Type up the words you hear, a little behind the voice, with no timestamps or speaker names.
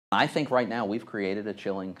I think right now we've created a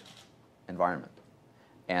chilling environment.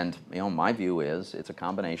 And my view is it's a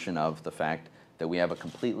combination of the fact that we have a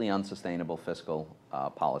completely unsustainable fiscal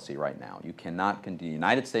policy right now. The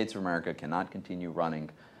United States of America cannot continue running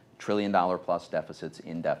trillion-dollar-plus deficits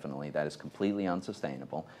indefinitely. That is completely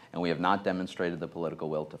unsustainable, and we have not demonstrated the political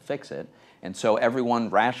will to fix it. And so everyone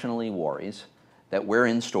rationally worries that we're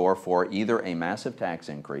in store for either a massive tax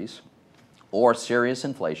increase or serious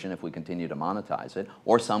inflation if we continue to monetize it,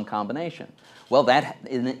 or some combination. Well, that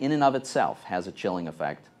in and of itself has a chilling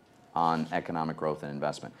effect on economic growth and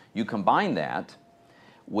investment. You combine that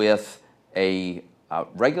with a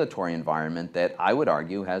regulatory environment that I would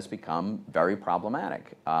argue has become very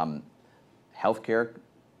problematic. Healthcare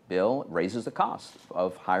bill raises the cost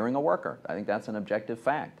of hiring a worker. I think that's an objective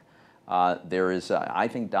fact. I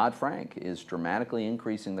think Dodd-Frank is dramatically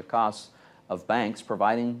increasing the costs of banks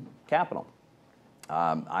providing capital.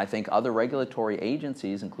 I think other regulatory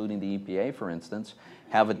agencies, including the EPA, for instance,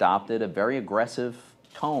 have adopted a very aggressive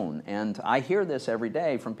tone. And I hear this every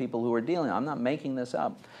day from people who are dealing. I'm not making this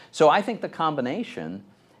up. So I think the combination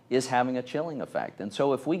is having a chilling effect. And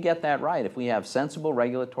so if we get that right, if we have sensible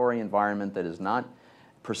regulatory environment that is not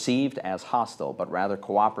perceived as hostile, but rather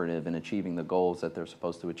cooperative in achieving the goals that they're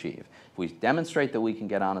supposed to achieve, if we demonstrate that we can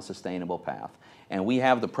get on a sustainable path, and we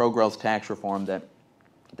have the pro-growth tax reform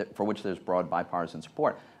for which there's broad bipartisan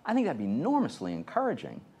support, I think that'd be enormously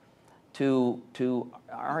encouraging to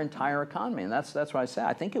our entire economy. And that's what I say.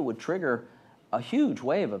 I think it would trigger a huge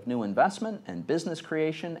wave of new investment and business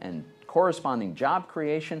creation and corresponding job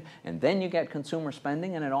creation, and then you get consumer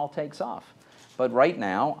spending and it all takes off. But right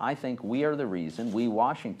now, I think we are the reason, we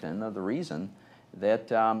Washington are the reason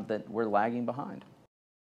that we're lagging behind.